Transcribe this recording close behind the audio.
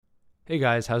Hey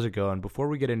guys, how's it going? Before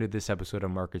we get into this episode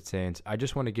of Market Saints, I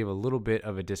just want to give a little bit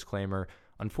of a disclaimer.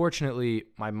 Unfortunately,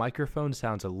 my microphone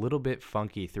sounds a little bit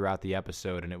funky throughout the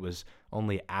episode, and it was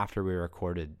only after we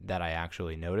recorded that I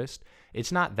actually noticed.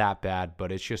 It's not that bad,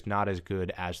 but it's just not as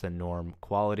good as the norm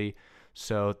quality.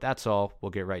 So that's all.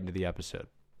 We'll get right into the episode.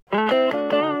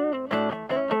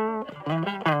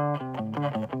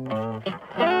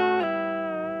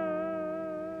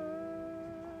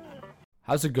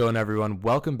 How's it going, everyone?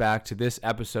 Welcome back to this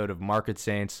episode of Market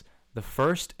Saints, the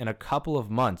first in a couple of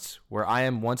months where I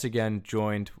am once again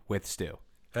joined with Stu.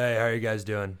 Hey, how are you guys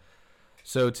doing?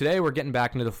 So today we're getting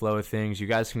back into the flow of things. You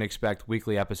guys can expect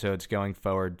weekly episodes going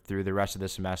forward through the rest of the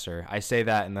semester. I say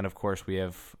that, and then of course we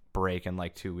have break in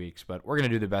like 2 weeks, but we're going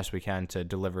to do the best we can to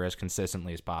deliver as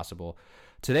consistently as possible.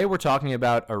 Today we're talking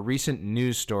about a recent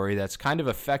news story that's kind of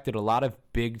affected a lot of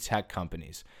big tech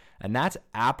companies. And that's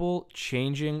Apple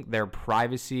changing their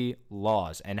privacy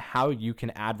laws and how you can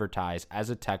advertise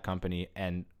as a tech company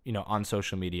and, on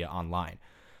social media online.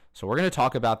 So we're going to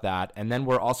talk about that. And then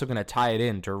we're also going to tie it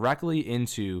in directly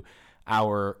into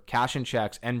our cash and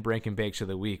checks and break and bakes of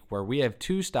the week, where we have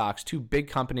two big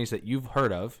companies that you've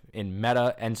heard of in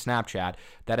Meta and Snapchat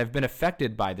that have been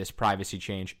affected by this privacy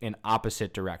change in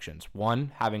opposite directions.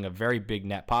 One having a very big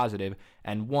net positive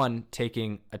and one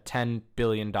taking a $10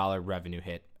 billion revenue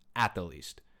hit at the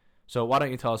least. So why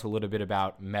don't you tell us a little bit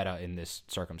about Meta in this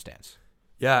circumstance?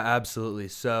 Yeah, absolutely.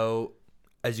 So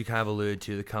as you kind of alluded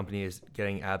to, the company is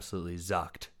getting absolutely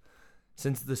zucked.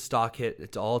 Since the stock hit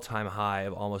its all-time high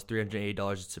of almost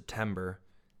 $380 in September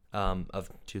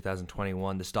of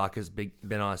 2021, the stock has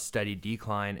been on a steady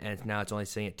decline, and now it's only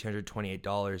sitting at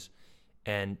 $228.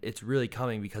 And it's really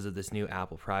coming because of this new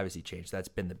Apple privacy change. That's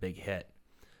been the big hit.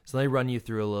 So let me run you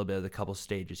through a little bit of the couple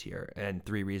stages here and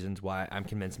 3 reasons why I'm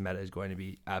convinced Meta is going to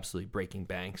be absolutely breaking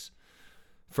banks.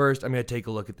 First, I'm going to take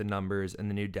a look at the numbers and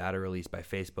the new data released by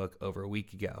Facebook over a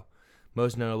week ago.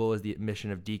 Most notable was the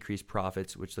admission of decreased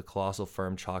profits, which the colossal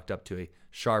firm chalked up to a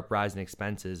sharp rise in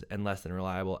expenses and less than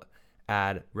reliable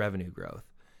ad revenue growth.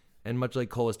 And much like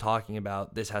Cole was talking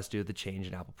about, this has to do with the change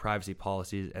in Apple privacy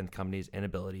policies and the company's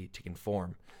inability to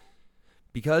conform.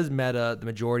 Because Meta, the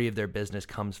majority of their business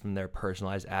comes from their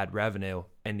personalized ad revenue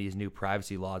and these new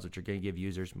privacy laws, which are going to give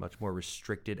users much more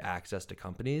restricted access to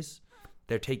companies,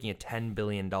 they're taking a $10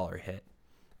 billion hit,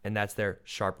 and that's their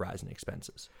sharp rise in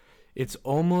expenses. It's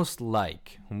almost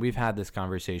like, and we've had this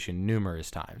conversation numerous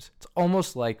times, it's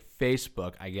almost like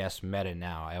Facebook, I guess Meta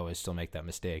now, I always still make that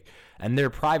mistake, and their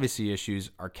privacy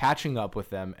issues are catching up with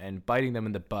them and biting them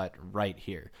in the butt right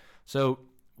here. So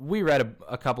we read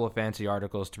a couple of fancy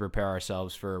articles to prepare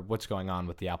ourselves for what's going on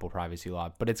with the Apple privacy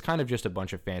law, but it's kind of just a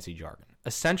bunch of fancy jargon.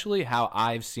 Essentially, how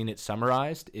I've seen it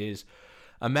summarized is,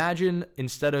 imagine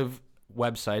instead of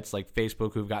websites like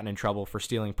Facebook who've gotten in trouble for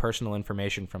stealing personal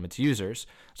information from its users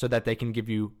so that they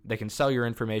can sell your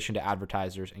information to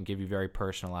advertisers and give you very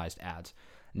personalized ads.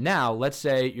 Now, let's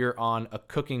say you're on a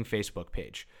cooking Facebook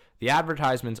page. The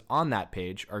advertisements on that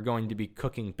page are going to be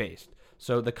cooking based.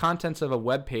 So the contents of a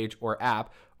web page or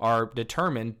app are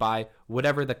determined by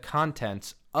whatever the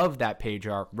contents of that page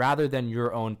are rather than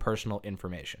your own personal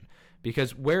information.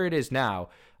 Because where it is now,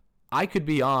 I could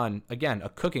be on, again, a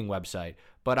cooking website,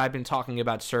 but I've been talking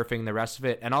about surfing the rest of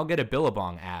it, and I'll get a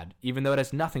Billabong ad, even though it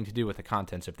has nothing to do with the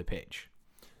contents of the page.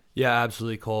 Yeah,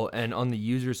 absolutely, Cole. And on the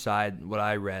user side, what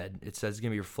I read, it says it's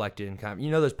going to be reflected in kind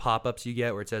of, those pop-ups you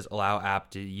get where it says allow app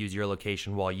to use your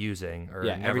location while using. Or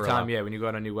yeah, every time, when you go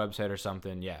on a new website or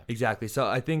something, yeah. Exactly. So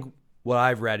I think what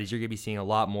I've read is you're going to be seeing a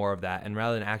lot more of that. And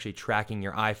rather than actually tracking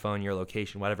your iPhone, your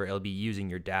location, whatever, it'll be using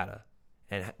your data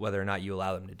and whether or not you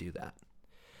allow them to do that.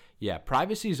 Yeah,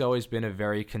 privacy has always been a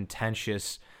very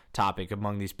contentious topic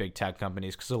among these big tech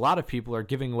companies because a lot of people are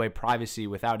giving away privacy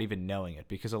without even knowing it,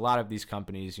 because a lot of these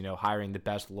companies, hiring the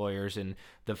best lawyers in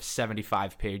the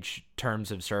 75-page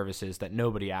terms of services that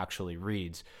nobody actually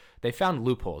reads, they found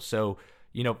loopholes. So,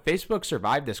 Facebook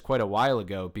survived this quite a while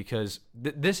ago because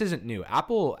this isn't new.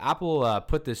 Apple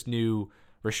put this new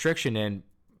restriction in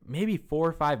maybe 4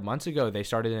 or 5 months ago. They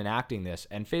started enacting this,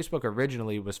 and Facebook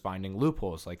originally was finding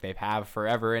loopholes like they have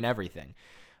forever in everything.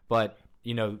 But,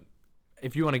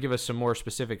 if you want to give us some more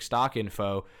specific stock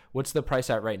info, what's the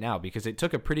price at right now? Because it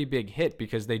took a pretty big hit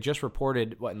because they just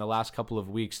reported, in the last couple of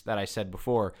weeks that I said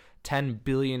before, $10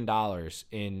 billion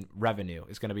in revenue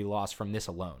is going to be lost from this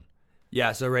alone.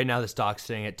 Yeah, so right now the stock's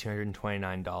sitting at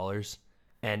 $229,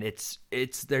 and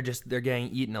they're getting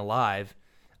eaten alive.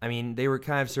 I mean, they were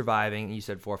kind of surviving. You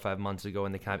said 4 or 5 months ago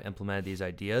when they kind of implemented these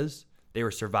ideas, they were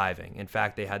surviving. In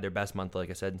fact, they had their best month, like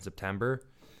I said, in September.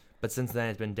 But since then,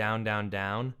 it's been down, down,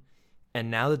 down. And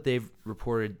now that they've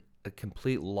reported a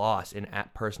complete loss in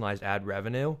personalized ad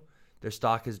revenue. Their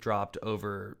stock has dropped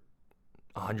over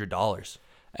 $100.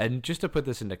 And just to put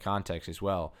this into context as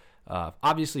well,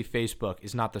 obviously Facebook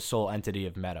is not the sole entity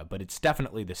of Meta, but it's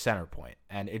definitely the center point.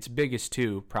 And its biggest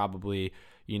two, probably,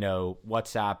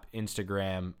 WhatsApp,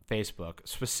 Instagram, Facebook,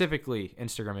 specifically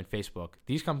Instagram and Facebook,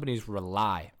 these companies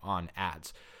rely on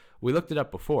ads. We looked it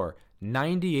up before.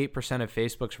 98% of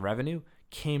Facebook's revenue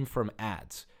came from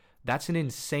ads. That's an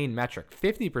insane metric.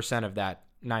 50% of that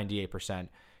 98%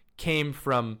 came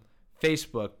from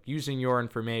Facebook using your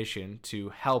information to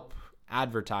help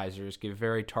advertisers give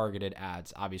very targeted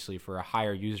ads, obviously for a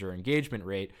higher user engagement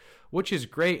rate, which is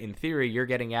great in theory. You're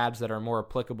getting ads that are more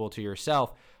applicable to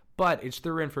yourself, but it's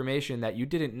through information that you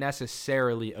didn't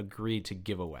necessarily agree to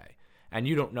give away, and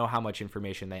you don't know how much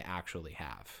information they actually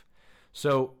have.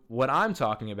 So what I'm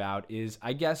talking about is,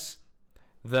 I guess,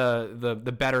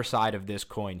 the better side of this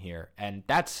coin here, and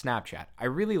that's Snapchat. I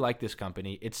really like this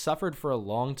company. It suffered for a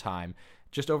long time,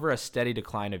 just over a steady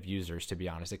decline of users, to be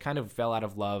honest. It kind of fell out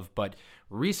of love, but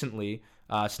recently,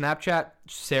 Snapchat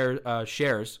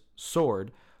shares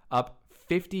soared up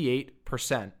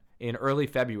 58% in early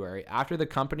February after the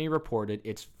company reported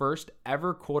its first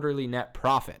ever quarterly net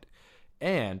profit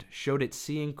and showed it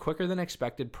seeing quicker than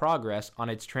expected progress on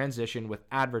its transition with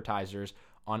advertisers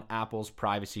on Apple's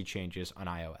privacy changes on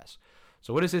iOS.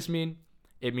 So what does this mean?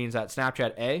 It means that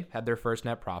Snapchat A had their first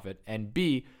net profit, and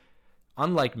B,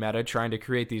 unlike Meta trying to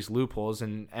create these loopholes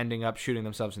and ending up shooting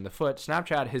themselves in the foot,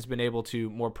 Snapchat has been able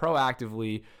to more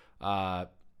proactively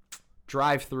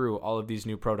drive through all of these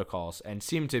new protocols and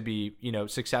seem to be,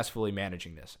 successfully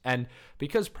managing this. And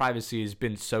because privacy has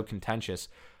been so contentious,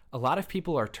 a lot of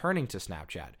people are turning to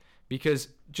Snapchat because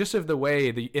just of the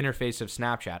way the interface of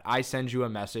Snapchat, I send you a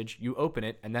message, you open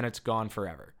it, and then it's gone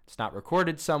forever. It's not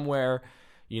recorded somewhere.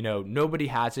 Nobody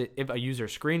has it. If a user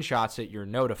screenshots it, you're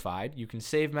notified. You can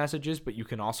save messages, but you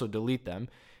can also delete them.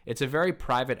 It's a very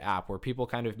private app where people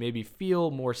kind of maybe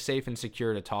feel more safe and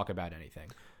secure to talk about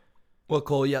anything. Well,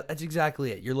 Cole, yeah, that's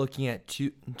exactly it. You're looking at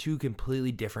two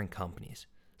completely different companies.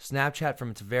 Snapchat,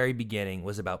 from its very beginning,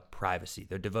 was about privacy.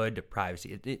 They're devoted to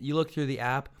privacy. You look through the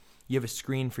app, you have a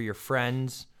screen for your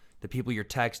friends, the people you're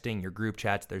texting, your group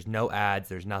chats. There's no ads.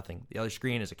 There's nothing. The other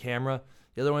screen is a camera.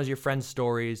 The other one is your friends'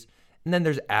 stories. And then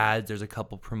there's ads. There's a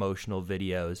couple promotional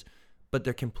videos, but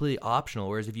they're completely optional.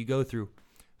 Whereas if you go through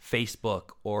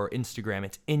Facebook or Instagram,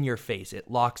 it's in your face. It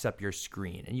locks up your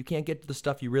screen, and you can't get to the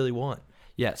stuff you really want.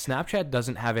 Yeah, Snapchat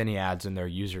doesn't have any ads in their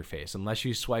user face unless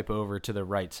you swipe over to the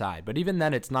right side. But even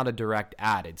then, it's not a direct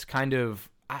ad. It's kind of,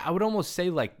 I would almost say,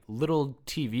 like little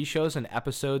TV shows and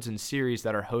episodes and series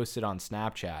that are hosted on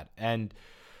Snapchat. And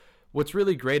what's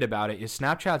really great about it is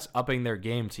Snapchat's upping their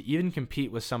game to even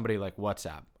compete with somebody like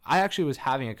WhatsApp. I actually was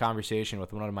having a conversation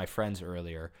with one of my friends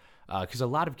earlier because a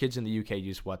lot of kids in the UK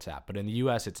use WhatsApp, but in the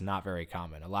US it's not very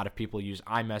common. A lot of people use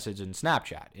iMessage and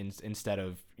Snapchat instead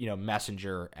of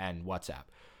Messenger and WhatsApp.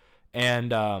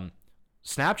 And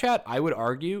Snapchat, I would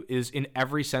argue, is in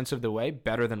every sense of the way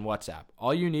better than WhatsApp.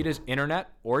 All you need is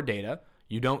internet or data.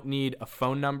 You don't need a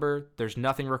phone number. There's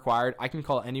nothing required. I can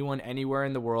call anyone anywhere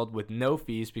in the world with no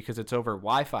fees because it's over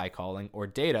Wi-Fi calling or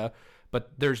data,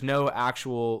 but there's no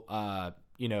actual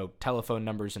telephone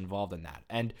numbers involved in that.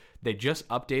 And they just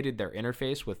updated their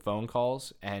interface with phone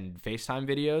calls and FaceTime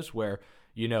videos where,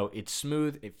 it's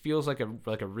smooth. It feels like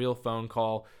a real phone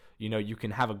call. You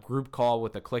can have a group call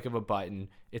with a click of a button.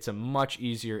 It's a much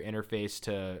easier interface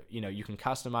to, you can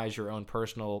customize your own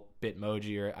personal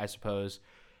Bitmoji, I suppose.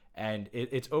 And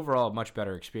it's overall a much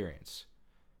better experience.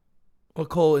 Well,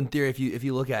 Cole, in theory, if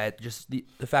you look at it, just the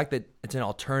fact that it's an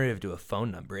alternative to a phone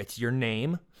number, it's your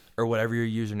name or whatever your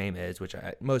username is, which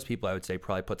most people, I would say,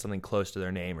 probably put something close to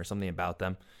their name or something about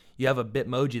them. You have a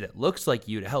Bitmoji that looks like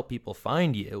you to help people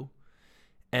find you.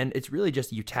 And it's really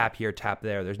just you tap here, tap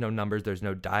there. There's no numbers. There's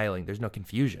no dialing. There's no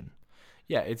confusion.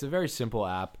 Yeah, it's a very simple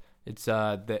app. It's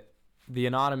the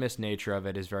anonymous nature of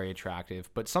it is very attractive.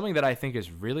 But something that I think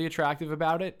is really attractive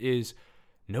about it is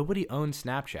nobody owns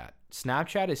Snapchat.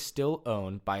 Snapchat is still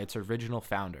owned by its original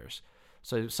founders.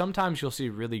 So sometimes you'll see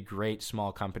really great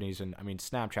small companies, and I mean,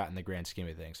 Snapchat in the grand scheme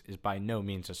of things is by no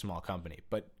means a small company,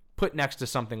 but put next to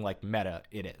something like Meta,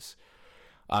 it is.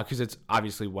 Because it's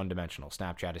obviously one-dimensional.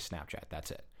 Snapchat is Snapchat, that's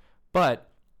it.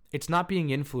 But it's not being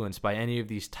influenced by any of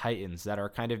these titans that are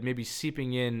kind of maybe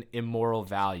seeping in immoral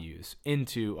values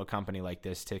into a company like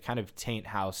this to kind of taint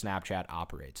how Snapchat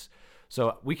operates.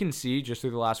 So we can see just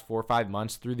through the last 4 or 5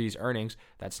 months through these earnings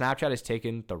that Snapchat has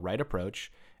taken the right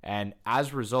approach. And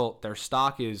as a result, their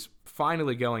stock is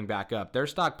finally going back up. Their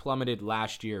stock plummeted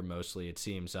last year mostly, it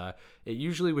seems. It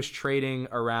usually was trading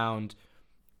around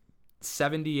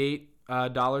 78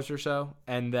 dollars or so,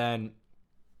 and then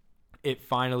it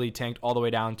finally tanked all the way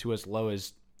down to as low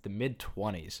as the mid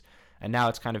 20s. And now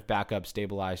it's kind of back up,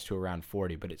 stabilized to around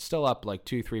 40, but it's still up like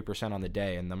 2-3% on the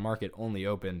day, and the market only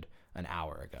opened an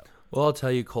hour ago. Well, I'll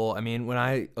tell you, Cole, I mean, when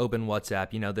I open WhatsApp,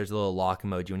 there's a little lock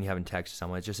emoji when you haven't texted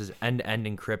someone. It just says end-to-end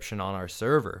encryption on our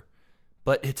server,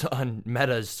 but it's on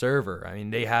Meta's server. I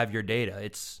mean, they have your data.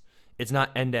 It's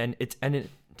not end-to-end. It's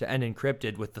end-to-end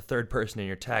encrypted with the third person in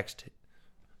your text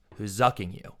who's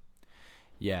zucking you.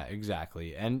 Yeah,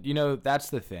 exactly. And,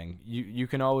 that's the thing. You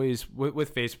can always,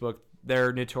 with Facebook,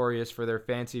 they're notorious for their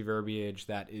fancy verbiage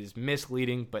that is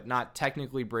misleading, but not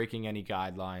technically breaking any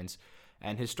guidelines.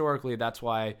 And historically, that's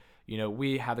why,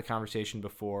 we had the conversation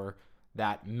before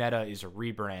that Meta is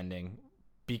rebranding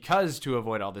because to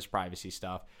avoid all this privacy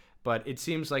stuff. But it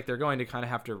seems like they're going to kind of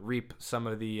have to reap some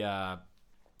of the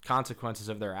consequences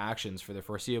of their actions for the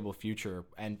foreseeable future.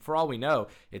 And for all we know,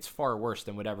 it's far worse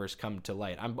than whatever's come to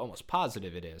light. I'm almost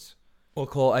positive it is. Well,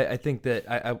 Cole, I think that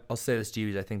I'll say this to you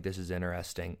because I think this is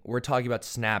interesting. We're talking about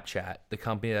Snapchat, the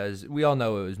company that we all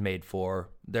know it was made for.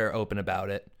 They're open about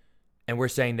it. And we're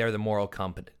saying they're the moral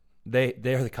company. They're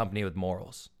the company with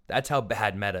morals. That's how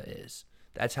bad Meta is.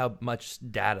 That's how much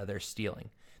data they're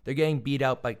stealing. They're getting beat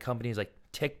out by companies like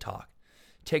TikTok.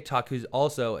 TikTok, who's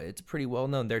also, it's pretty well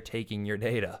known, they're taking your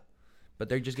data. But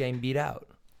they're just getting beat out.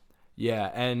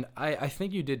 Yeah, and I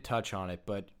think you did touch on it,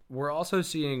 but we're also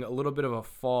seeing a little bit of a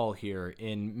fall here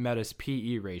in Meta's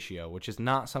PE ratio, which is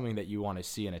not something that you want to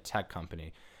see in a tech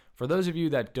company. For those of you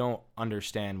that don't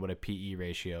understand what a PE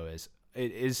ratio is,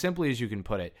 it is simply as you can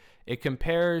put it. It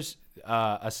compares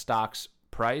a stock's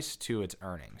price to its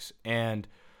earnings. And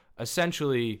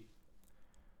essentially,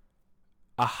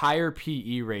 a higher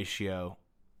PE ratio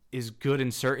is good in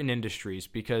certain industries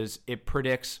because it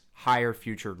predicts higher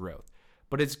future growth.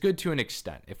 But it's good to an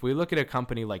extent. If we look at a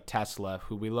company like Tesla,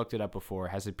 who we looked it up before,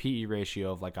 has a PE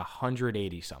ratio of like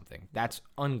 180 something. That's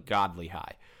ungodly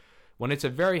high. When it's a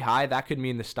very high, that could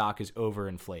mean the stock is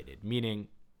overinflated, meaning...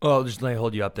 Well, just let me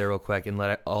hold you up there real quick and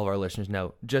let all of our listeners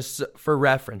know. Just for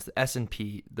reference, the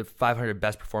S&P, the 500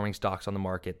 best performing stocks on the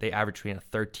market, they average between a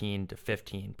 13 to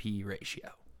 15 PE ratio.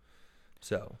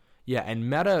 So... Yeah, and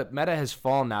Meta has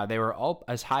fallen now. They were all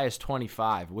as high as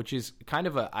 25, which is kind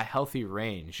of a healthy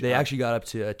range. They actually got up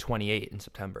to 28 in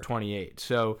September. 28.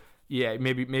 So, yeah,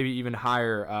 maybe even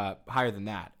higher than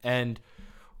that. And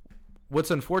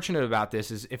what's unfortunate about this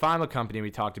is if I'm a company,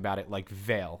 we talked about it like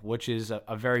Vale, which is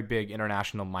a very big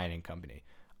international mining company.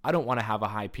 I don't want to have a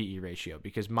high PE ratio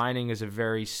because mining is a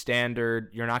very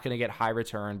standard, you're not going to get high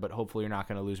return, but hopefully you're not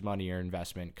going to lose money or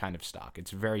investment kind of stock.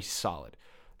 It's very solid.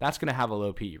 That's going to have a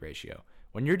low PE ratio.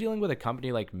 When you're dealing with a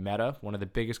company like Meta, one of the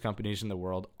biggest companies in the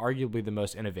world, arguably the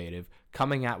most innovative,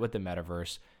 coming out with the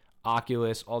metaverse,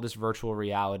 Oculus, all this virtual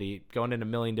reality, going in a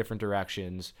million different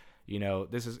directions,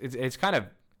 it's kind of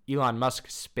Elon Musk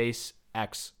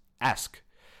SpaceX-esque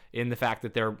in the fact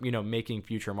that they're, making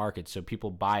future markets so people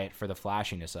buy it for the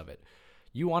flashiness of it.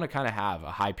 You want to kind of have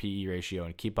a high PE ratio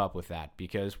and keep up with that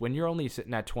because when you're only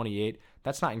sitting at 28,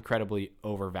 that's not incredibly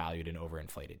overvalued and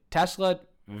overinflated. Tesla,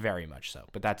 very much so,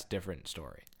 but that's a different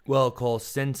story. Well, Cole,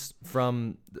 since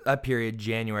from that period,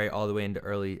 January all the way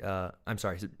into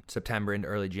September into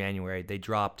early January, they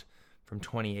dropped from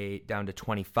 28 down to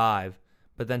 25.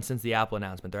 But then since the Apple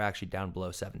announcement, they're actually down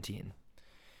below 17.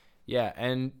 Yeah,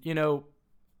 and,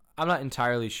 I'm not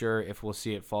entirely sure if we'll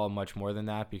see it fall much more than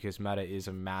that because Meta is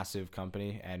a massive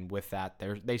company, and with that,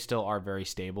 they still are very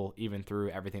stable, even through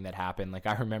everything that happened. Like,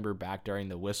 I remember back during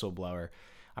the whistleblower,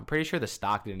 I'm pretty sure the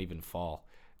stock didn't even fall.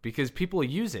 Because people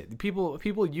use it.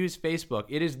 People use Facebook.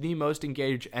 It is the most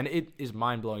engaged, and it is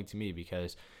mind-blowing to me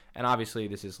because, and obviously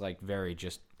this is like very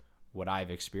just what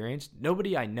I've experienced.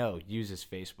 Nobody I know uses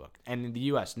Facebook, and in the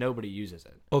U.S., nobody uses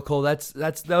it. Well, Cole, that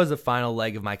was the final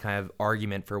leg of my kind of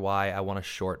argument for why I want to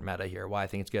short Meta here, why I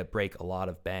think it's going to break a lot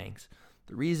of banks.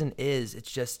 The reason is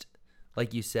it's just,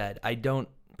 like you said,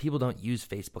 people don't use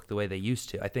Facebook the way they used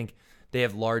to. I think they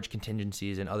have large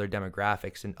contingencies in other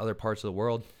demographics in other parts of the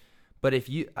world. But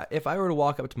if I were to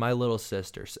walk up to my little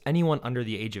sister, anyone under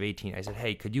the age of 18, I said,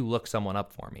 hey, could you look someone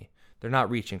up for me? They're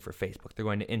not reaching for Facebook. They're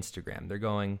going to Instagram. They're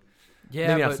going,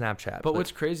 maybe not Snapchat. But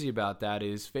what's crazy about that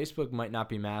is Facebook might not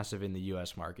be massive in the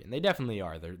U.S. market. And they definitely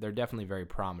are. They're definitely very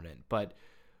prominent. But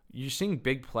you're seeing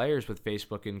big players with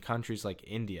Facebook in countries like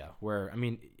India, where,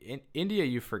 in India,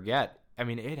 you forget,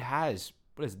 it has,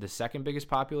 what is it, the second biggest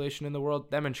population in the world?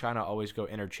 Them and China always go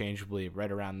interchangeably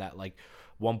right around that,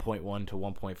 1.1 to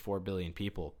 1.4 billion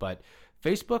people. But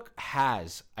Facebook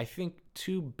has, I think,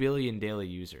 2 billion daily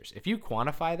users. If you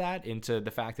quantify that into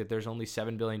the fact that there's only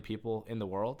 7 billion people in the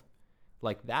world,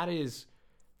 that is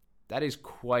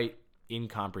quite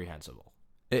incomprehensible.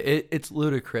 It's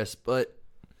ludicrous, but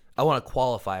I want to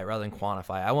qualify it rather than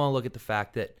quantify. I want to look at the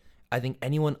fact that I think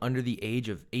anyone under the age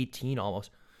of 18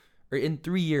 almost, or in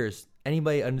 3 years,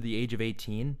 anybody under the age of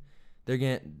 18,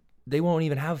 they won't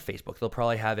even have Facebook. They'll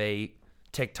probably have a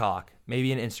TikTok,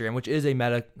 maybe an Instagram, which is a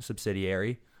Meta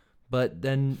subsidiary, but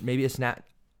then maybe I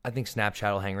think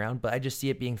Snapchat will hang around, but I just see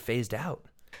it being phased out.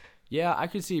 Yeah, I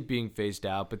could see it being phased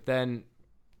out, but then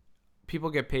people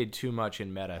get paid too much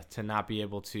in Meta to not be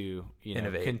able to,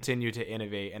 continue to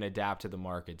innovate and adapt to the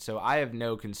market. So I have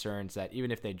no concerns that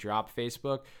even if they drop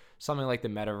Facebook, something like the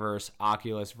metaverse,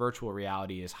 Oculus, virtual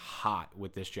reality is hot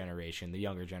with this generation, the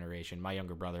younger generation. My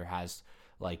younger brother has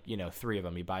 3 of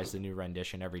them. He buys the new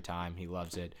rendition every time. He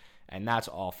loves it. And that's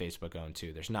all Facebook owned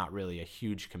too. There's not really a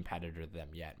huge competitor to them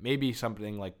yet. Maybe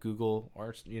something like Google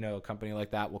or, a company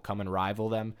like that will come and rival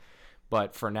them.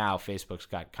 But for now, Facebook's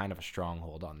got kind of a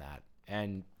stronghold on that.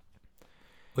 And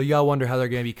well, you gotta wonder how they're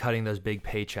going to be cutting those big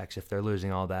paychecks if they're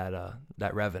losing all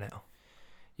that revenue.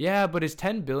 Yeah, but is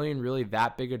 $10 billion really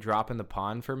that big a drop in the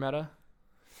pond for Meta?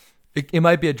 It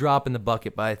might be a drop in the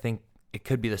bucket, but I think it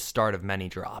could be the start of many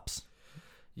drops.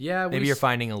 Yeah, maybe you're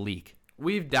finding a leak.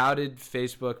 We've doubted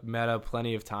Facebook, Meta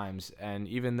plenty of times, and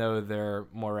even though their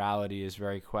morality is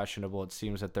very questionable, it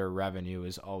seems that their revenue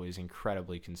is always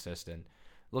incredibly consistent.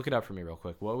 Look it up for me real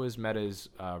quick. What was Meta's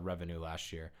revenue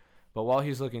last year? But while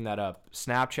he's looking that up,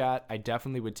 Snapchat, I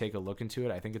definitely would take a look into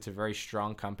it. I think it's a very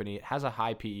strong company. It has a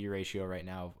high PE ratio right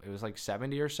now. It was like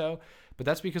 70 or so, but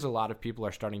that's because a lot of people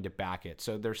are starting to back it.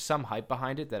 So there's some hype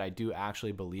behind it that I do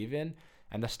actually believe in.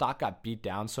 And the stock got beat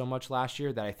down so much last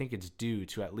year that I think it's due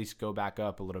to at least go back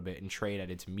up a little bit and trade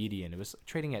at its median. It was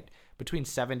trading at between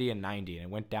 70 and 90, and it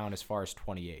went down as far as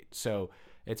 28. So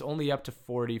it's only up to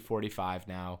 40, 45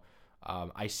 now.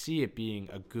 I see it being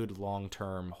a good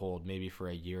long-term hold, maybe for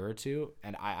a year or two,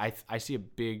 and I see a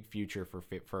big future for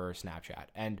Snapchat.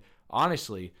 And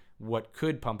honestly, what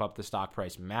could pump up the stock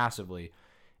price massively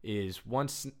is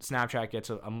once Snapchat gets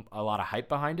a lot of hype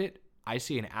behind it, I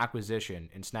see an acquisition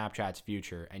in Snapchat's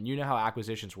future. And you know how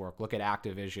acquisitions work. Look at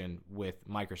Activision with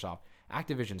Microsoft.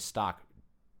 Activision's stock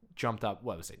jumped up,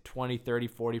 20, 30,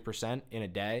 40% in a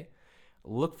day?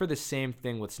 Look for the same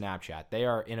thing with Snapchat. They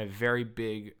are a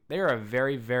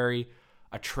very, very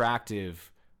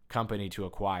attractive company to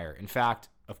acquire. In fact,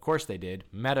 of course they did.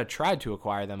 Meta tried to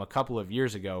acquire them a couple of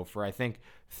years ago for, I think,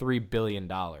 $3 billion.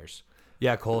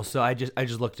 Yeah, Cole. So I just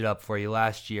looked it up for you.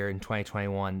 Last year in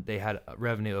 2021, they had a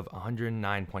revenue of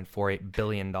 $109.48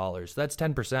 billion. So that's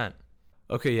 10%.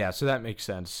 Okay, yeah, so that makes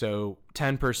sense. So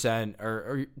 10%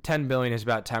 or $10 billion is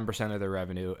about 10% of their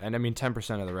revenue. And I mean,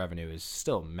 10% of the revenue is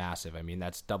still massive. I mean,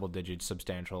 that's double digits,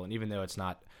 substantial. And even though it's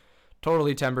not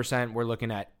totally 10%, we're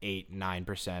looking at 8,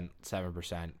 9%,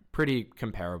 7%, pretty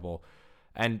comparable.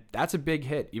 And that's a big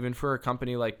hit, even for a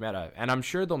company like Meta. And I'm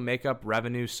sure they'll make up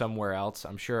revenue somewhere else.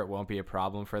 I'm sure it won't be a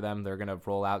problem for them. They're going to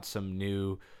roll out some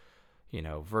new,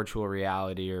 virtual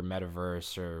reality or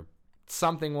metaverse or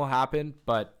something will happen.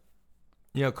 But,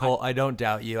 Cole, I don't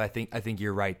doubt you. I think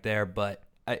you're right there. But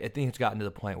I think it's gotten to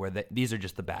the point where these are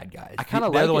just the bad guys. I kind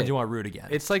of like they're the ones you want to root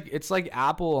against. It's like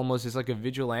Apple almost is like a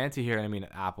vigilante here. I mean,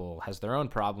 Apple has their own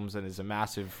problems and is a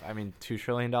massive, $2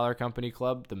 trillion company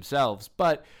club themselves.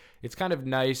 But it's kind of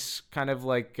nice, kind of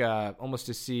like almost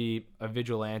to see a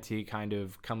vigilante kind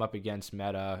of come up against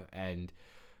Meta and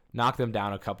knock them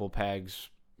down a couple pegs.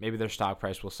 Maybe their stock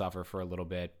price will suffer for a little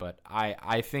bit, but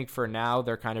I think for now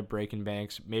they're kind of breaking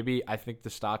banks. Maybe I think the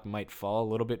stock might fall a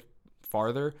little bit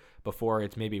farther before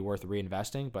it's maybe worth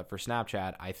reinvesting. But for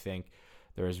Snapchat, I think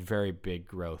there is very big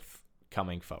growth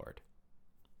coming forward.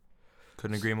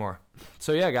 Couldn't agree more.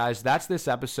 So yeah, guys, that's this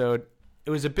episode. It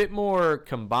was a bit more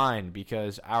combined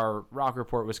because our Rock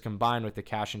Report was combined with the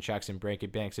cash and checks and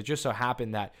breaking banks. It just so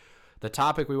happened that the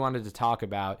topic we wanted to talk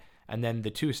about and then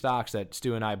the two stocks that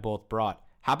Stu and I both brought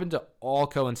happened to all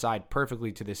coincide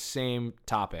perfectly to the same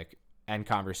topic and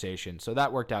conversation. So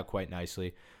that worked out quite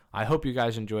nicely. I hope you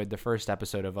guys enjoyed the first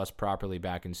episode of us properly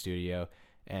back in studio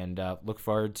and look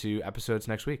forward to episodes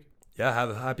next week. Yeah, have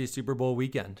a happy Super Bowl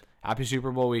weekend. Happy Super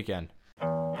Bowl weekend.